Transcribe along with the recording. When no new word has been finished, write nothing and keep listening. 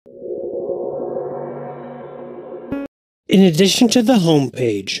In addition to the home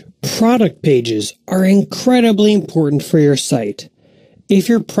page, product pages are incredibly important for your site. If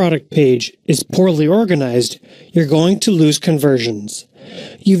your product page is poorly organized, you're going to lose conversions.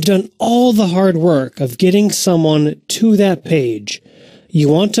 You've done all the hard work of getting someone to that page. You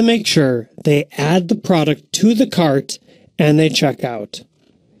want to make sure they add the product to the cart and they check out.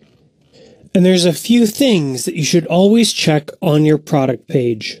 And there's a few things that you should always check on your product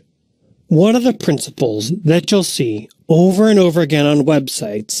page. One of the principles that you'll see over and over again on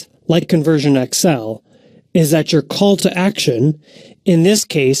websites, like Conversion XL, is that your call to action, in this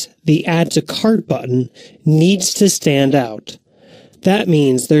case, the Add to Cart button, needs to stand out. That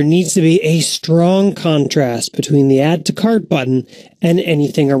means there needs to be a strong contrast between the Add to Cart button and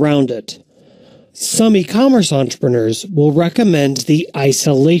anything around it. Some e-commerce entrepreneurs will recommend the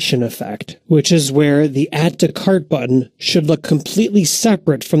isolation effect, which is where the Add to Cart button should look completely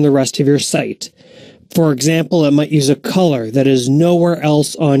separate from the rest of your site. For example, it might use a color that is nowhere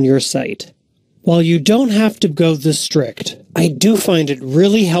else on your site. While you don't have to go this strict, I do find it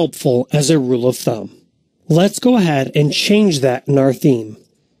really helpful as a rule of thumb. Let's go ahead and change that in our theme.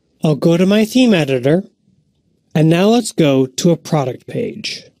 I'll go to my theme editor, and now let's go to a product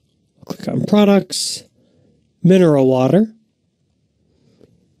page. Click on Products, Mineral Water.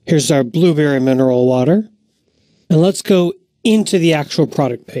 Here's our blueberry mineral water. And let's go into the actual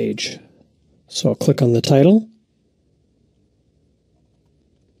product page. So I'll click on the title.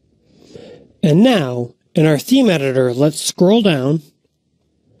 And now, in our theme editor, let's scroll down,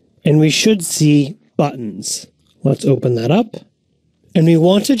 and we should see buttons. Let's open that up. And we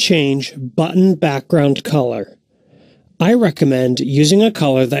want to change button background color. I recommend using a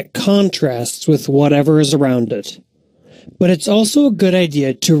color that contrasts with whatever is around it. But it's also a good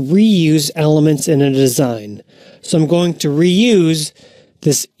idea to reuse elements in a design. So I'm going to reuse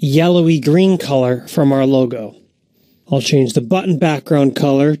this yellowy green color from our logo. I'll change the button background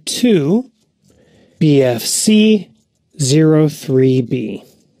color to BFC03B.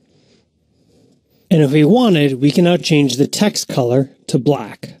 And if we wanted, we can now change the text color to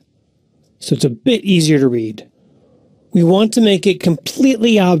black. So it's a bit easier to read. We want to make it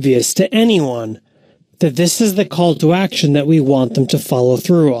completely obvious to anyone that this is the call to action that we want them to follow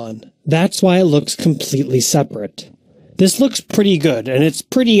through on. That's why it looks completely separate. This looks pretty good, and it's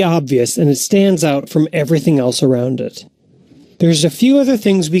pretty obvious, and it stands out from everything else around it. There's a few other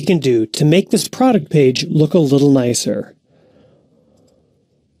things we can do to make this product page look a little nicer.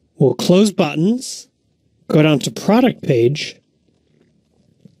 We'll close buttons, go down to product page,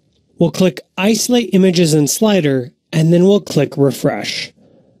 we'll click Isolate Images and Slider, and then we'll click Refresh.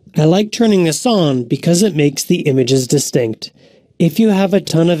 I like turning this on because it makes the images distinct. If you have a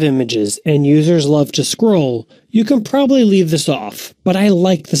ton of images and users love to scroll, you can probably leave this off, but I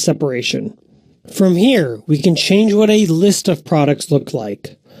like the separation. From here, we can change what a list of products look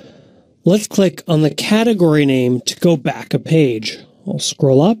like. Let's click on the category name to go back a page. I'll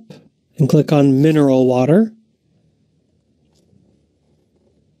scroll up and click on Mineral Water.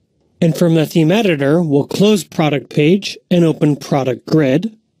 And from the theme editor, we'll close Product Page and open Product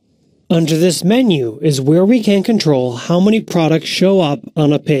Grid. Under this menu is where we can control how many products show up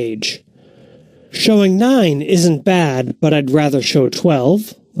on a page. Showing 9 isn't bad, but I'd rather show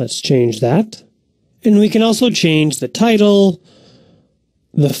 12. Let's change that. And we can also change the title,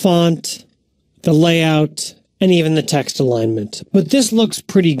 the font, the layout, and even the text alignment. But this looks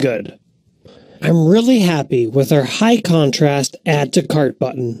pretty good. I'm really happy with our high contrast Add to Cart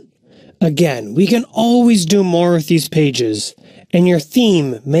button. Again, we can always do more with these pages, and your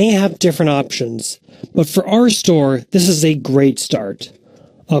theme may have different options, but for our store, this is a great start.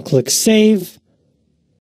 I'll click Save,